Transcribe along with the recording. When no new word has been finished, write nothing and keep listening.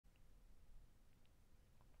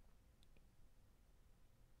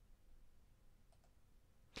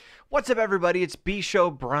What's up, everybody? It's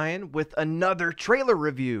B-Show Brian with another trailer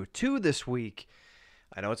review, 2 this week.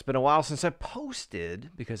 I know it's been a while since I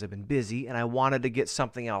posted because I've been busy and I wanted to get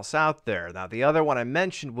something else out there. Now, the other one I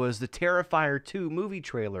mentioned was the Terrifier 2 movie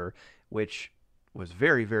trailer, which was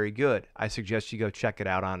very, very good. I suggest you go check it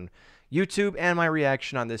out on YouTube and my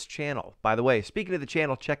reaction on this channel. By the way, speaking of the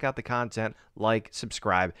channel, check out the content, like,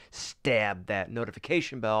 subscribe, stab that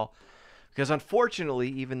notification bell. Because unfortunately,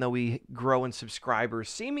 even though we grow in subscribers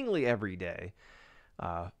seemingly every day,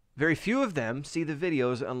 very few of them see the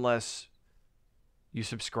videos unless you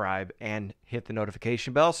subscribe and hit the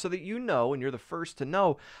notification bell so that you know and you're the first to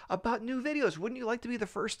know about new videos. Wouldn't you like to be the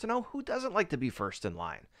first to know? Who doesn't like to be first in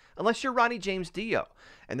line? Unless you're Ronnie James Dio,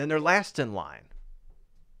 and then they're last in line.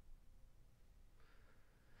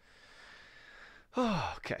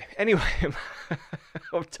 Oh, okay. Anyway,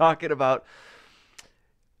 I'm talking about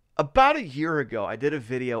a year ago, I did a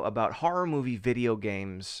video about horror movie video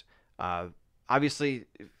games. Obviously,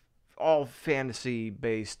 all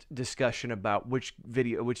fantasy-based discussion about which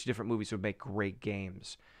different movies would make great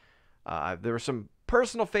games. There were some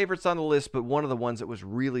personal favorites on the list, but one of the ones that was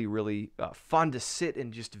really, really fun to sit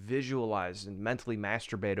and just visualize and mentally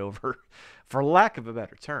masturbate over, for lack of a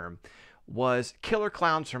better term, was Killer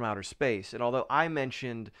Klowns from Outer Space. And although I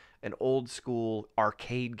mentioned an old-school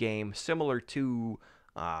arcade game similar to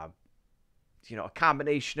a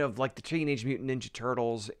combination of like the Teenage Mutant Ninja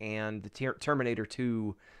Turtles and the Terminator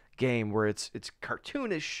 2 game, where it's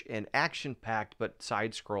cartoonish and action-packed, but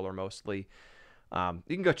side-scroller mostly. You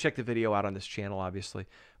can go check the video out on this channel, obviously.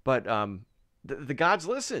 But the gods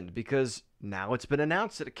listened, because now it's been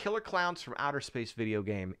announced that a Killer Klowns from Outer Space video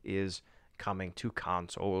game is coming to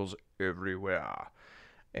consoles everywhere.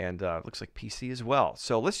 And looks like PC as well.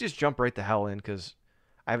 So let's just jump right the hell in, because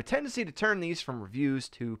I have a tendency to turn these from reviews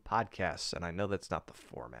to podcasts, and I know that's not the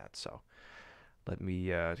format, so let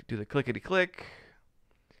me do the clickety-click.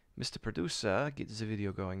 Mr. Producer, get the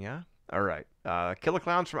video going, yeah? All right. Killer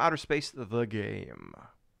Klowns from Outer Space, the game.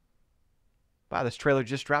 Wow, this trailer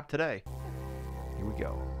just dropped today. Here we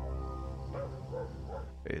go.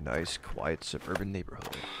 A nice, quiet suburban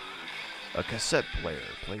neighborhood. A cassette player,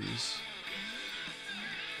 please.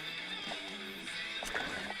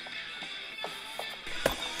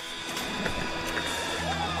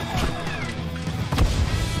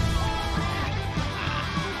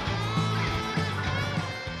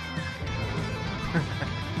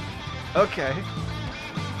 Okay.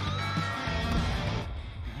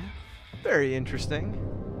 Very interesting.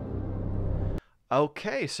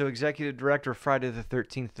 Okay, so executive director of Friday the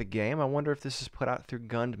 13th, the game. I wonder if this is put out through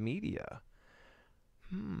Gund Media.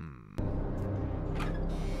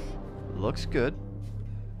 Looks good.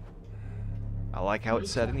 I like how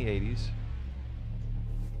it's set in the 80s.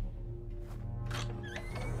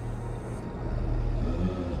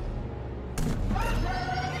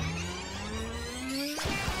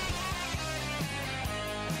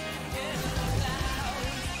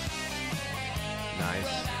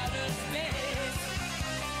 Nice.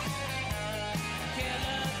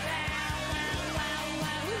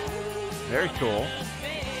 Very cool.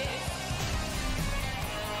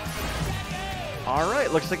 All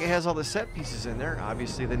right, looks like it has all the set pieces in there.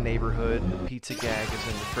 Obviously, the neighborhood, the pizza gag is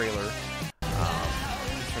in the trailer.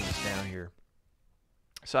 Let's turn this down here.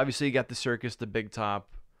 So obviously, you got the circus, the big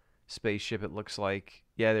top spaceship. It looks like,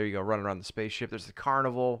 yeah, there you go, running around the spaceship. There's the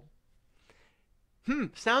carnival.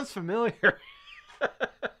 Sounds familiar.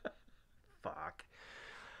 Fuck.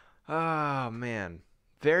 Oh, man.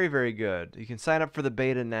 Very, very good. You can sign up for the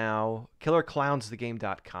beta now.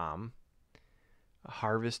 KillerClownsTheGame.com.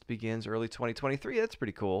 Harvest begins early 2023. That's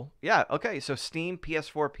pretty cool. Yeah, okay. So Steam,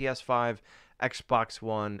 PS4, PS5, Xbox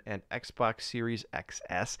One, and Xbox Series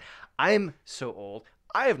XS. I'm so old.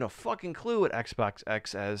 I have no fucking clue what Xbox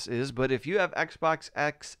XS is, but if you have Xbox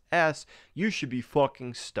XS, you should be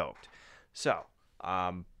fucking stoked. So,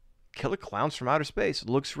 Killer Klowns from Outer Space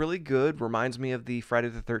looks really good. Reminds me of the Friday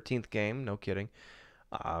the 13th game. No kidding.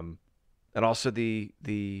 And also the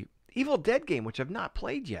Evil Dead game, which I've not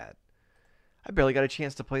played yet. I barely got a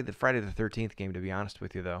chance to play the Friday the 13th game, to be honest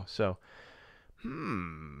with you, though. So,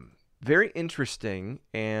 very interesting.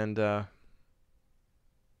 And, all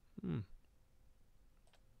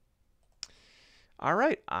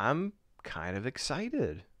right, I'm kind of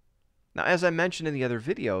excited. Now, as I mentioned in the other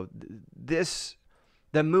video,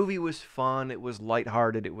 the movie was fun. It was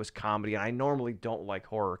lighthearted. It was comedy. And I normally don't like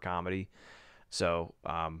horror comedy. So,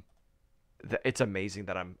 it's amazing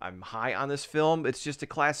that I'm high on this film. It's just a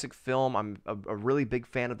classic film. I'm a really big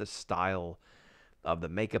fan of the style, of the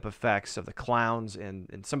makeup effects, of the clowns, and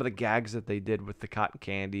some of the gags that they did with the cotton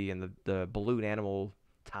candy and the balloon animal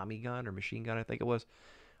Tommy gun or machine gun, I think it was.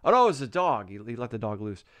 Oh no, it was a dog. He let the dog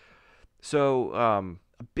loose. So a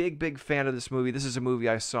big fan of this movie. This is a movie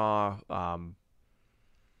I saw.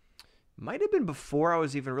 Might have been before I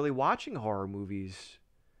was even really watching horror movies.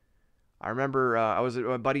 I remember I was at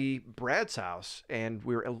my buddy Brad's house, and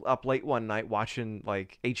we were up late one night watching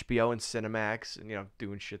like HBO and Cinemax, and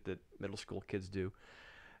doing shit that middle school kids do.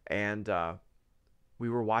 And we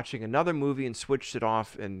were watching another movie and switched it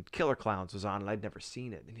off, and Killer Klowns was on, and I'd never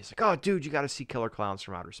seen it. And he's like, "Oh, dude, you got to see Killer Klowns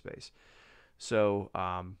from Outer Space." So,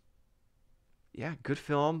 yeah, good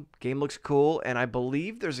film. Game looks cool, and I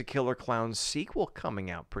believe there's a Killer Klowns sequel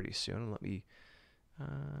coming out pretty soon. Let me.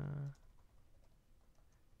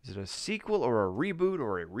 Is it a sequel or a reboot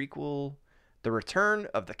or a requel? The Return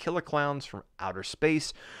of the Killer Klowns from Outer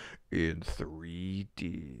Space in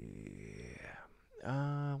 3D.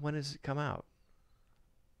 When does it come out?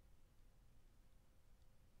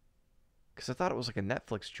 Because I thought it was like a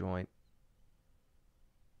Netflix joint.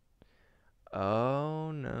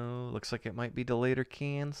 Oh, no. Looks like it might be delayed or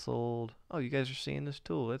canceled. Oh, you guys are seeing this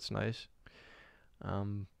too. That's nice.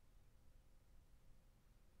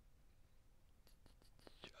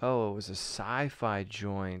 Oh, it was a sci-fi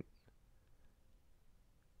joint.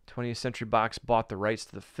 20th Century Box bought the rights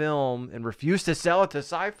to the film and refused to sell it to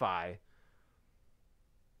Sci-Fi.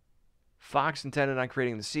 Fox intended on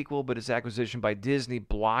creating the sequel, but its acquisition by Disney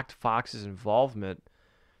blocked Fox's involvement.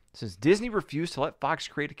 Since Disney refused to let Fox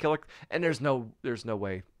create a Killer, and there's no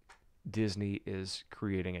way Disney is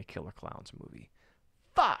creating a Killer Klowns movie.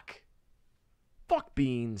 Fuck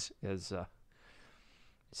beans, as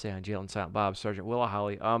say on Jail and Silent Bob, Sergeant Willa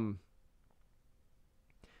Holly. Not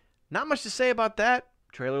much to say about that.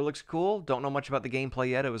 Trailer looks cool. Don't know much about the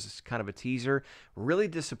gameplay yet. It was kind of a teaser. Really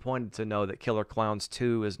disappointed to know that Killer Klowns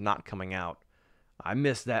 2 is not coming out. I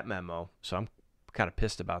missed that memo, so I'm kind of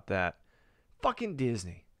pissed about that. Fucking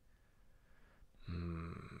Disney.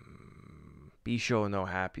 Be show no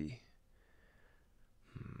happy.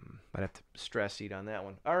 Might have to stress eat on that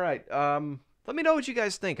one. All right. Let me know what you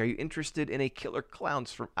guys think. Are you interested in a Killer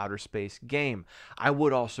Klowns from Outer Space game? I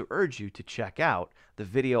would also urge you to check out the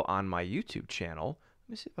video on my YouTube channel.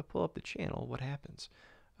 Let me see if I pull up the channel. What happens?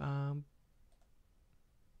 Oh,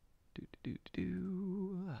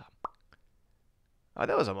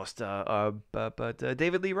 that was almost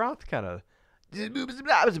David Lee Roth kind of.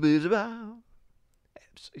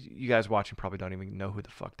 You guys watching probably don't even know who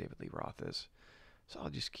the fuck David Lee Roth is. So I'll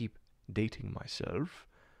just keep dating myself.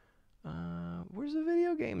 Where's the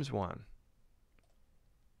video games one?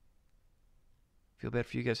 Feel bad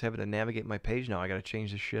for you guys having to navigate my page now. I gotta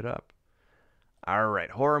change this shit up.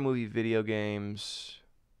 Alright, horror movie video games.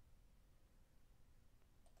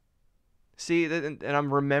 See, and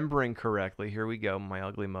I'm remembering correctly. Here we go, my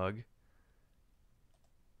ugly mug.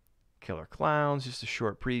 Killer Klowns, just a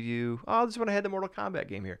short preview. Oh, this is when I had the Mortal Kombat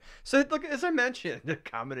game here. So look, as I mentioned, the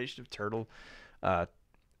combination of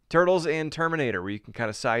Turtles and Terminator, where you can kind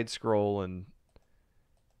of side scroll and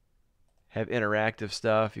have interactive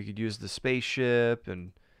stuff. You could use the spaceship,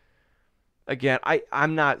 and again,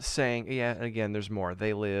 I'm not saying, yeah, again, there's more.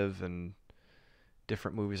 They Live and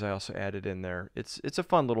different movies I also added in there. It's a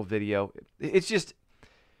fun little video. It's just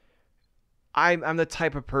I'm the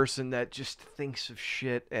type of person that just thinks of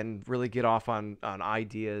shit and really get off on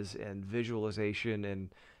ideas and visualization,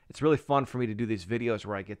 and it's really fun for me to do these videos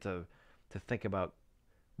where I get to think about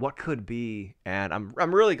what could be, and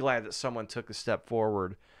I'm really glad that someone took a step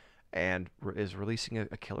forward and is releasing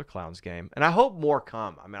a Killer Klowns game, and I hope more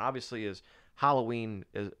come. I mean, obviously, as Halloween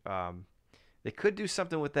is, they could do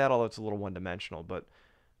something with that, although it's a little one-dimensional, but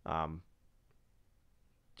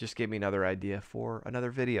just gave me another idea for another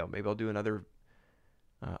video. Maybe I'll do another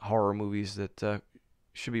horror movies that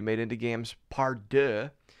should be made into games. Part deux.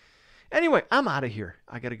 Anyway, I'm out of here.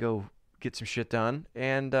 I gotta go get some shit done,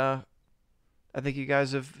 and I think you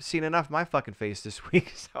guys have seen enough of my fucking face this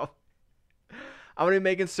week, so I'm going to be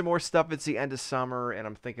making some more stuff. It's the end of summer, and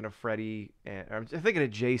I'm thinking of Freddy, and I'm thinking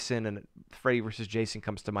of Jason, and Freddy versus Jason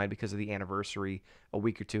comes to mind because of the anniversary a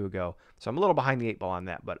week or two ago. So I'm a little behind the eight ball on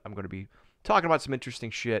that, but I'm going to be talking about some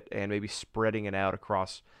interesting shit and maybe spreading it out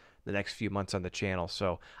across the next few months on the channel.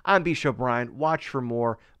 So I'm B. Show Brian. Watch for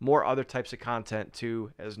more other types of content,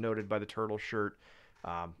 too, as noted by the turtle shirt.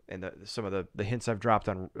 And some of the hints I've dropped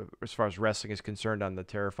on as far as wrestling is concerned on the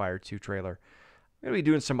Terrifier 2 trailer. I'm going to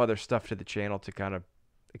be doing some other stuff to the channel to kind of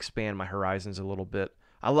expand my horizons a little bit.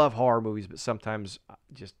 I love horror movies, but sometimes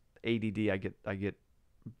just ADD, I get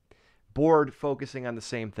bored focusing on the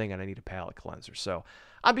same thing, and I need a palate cleanser. So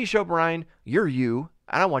I'm B. Show Brian. You're you,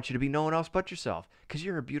 and I want you to be no one else but yourself, because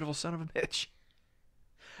you're a beautiful son of a bitch.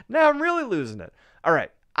 Now I'm really losing it. All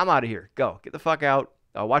right, I'm out of here. Go. Get the fuck out.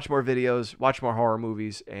 watch more videos, watch more horror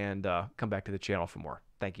movies, and come back to the channel for more.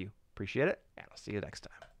 Thank you. Appreciate it, and I'll see you next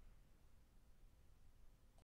time.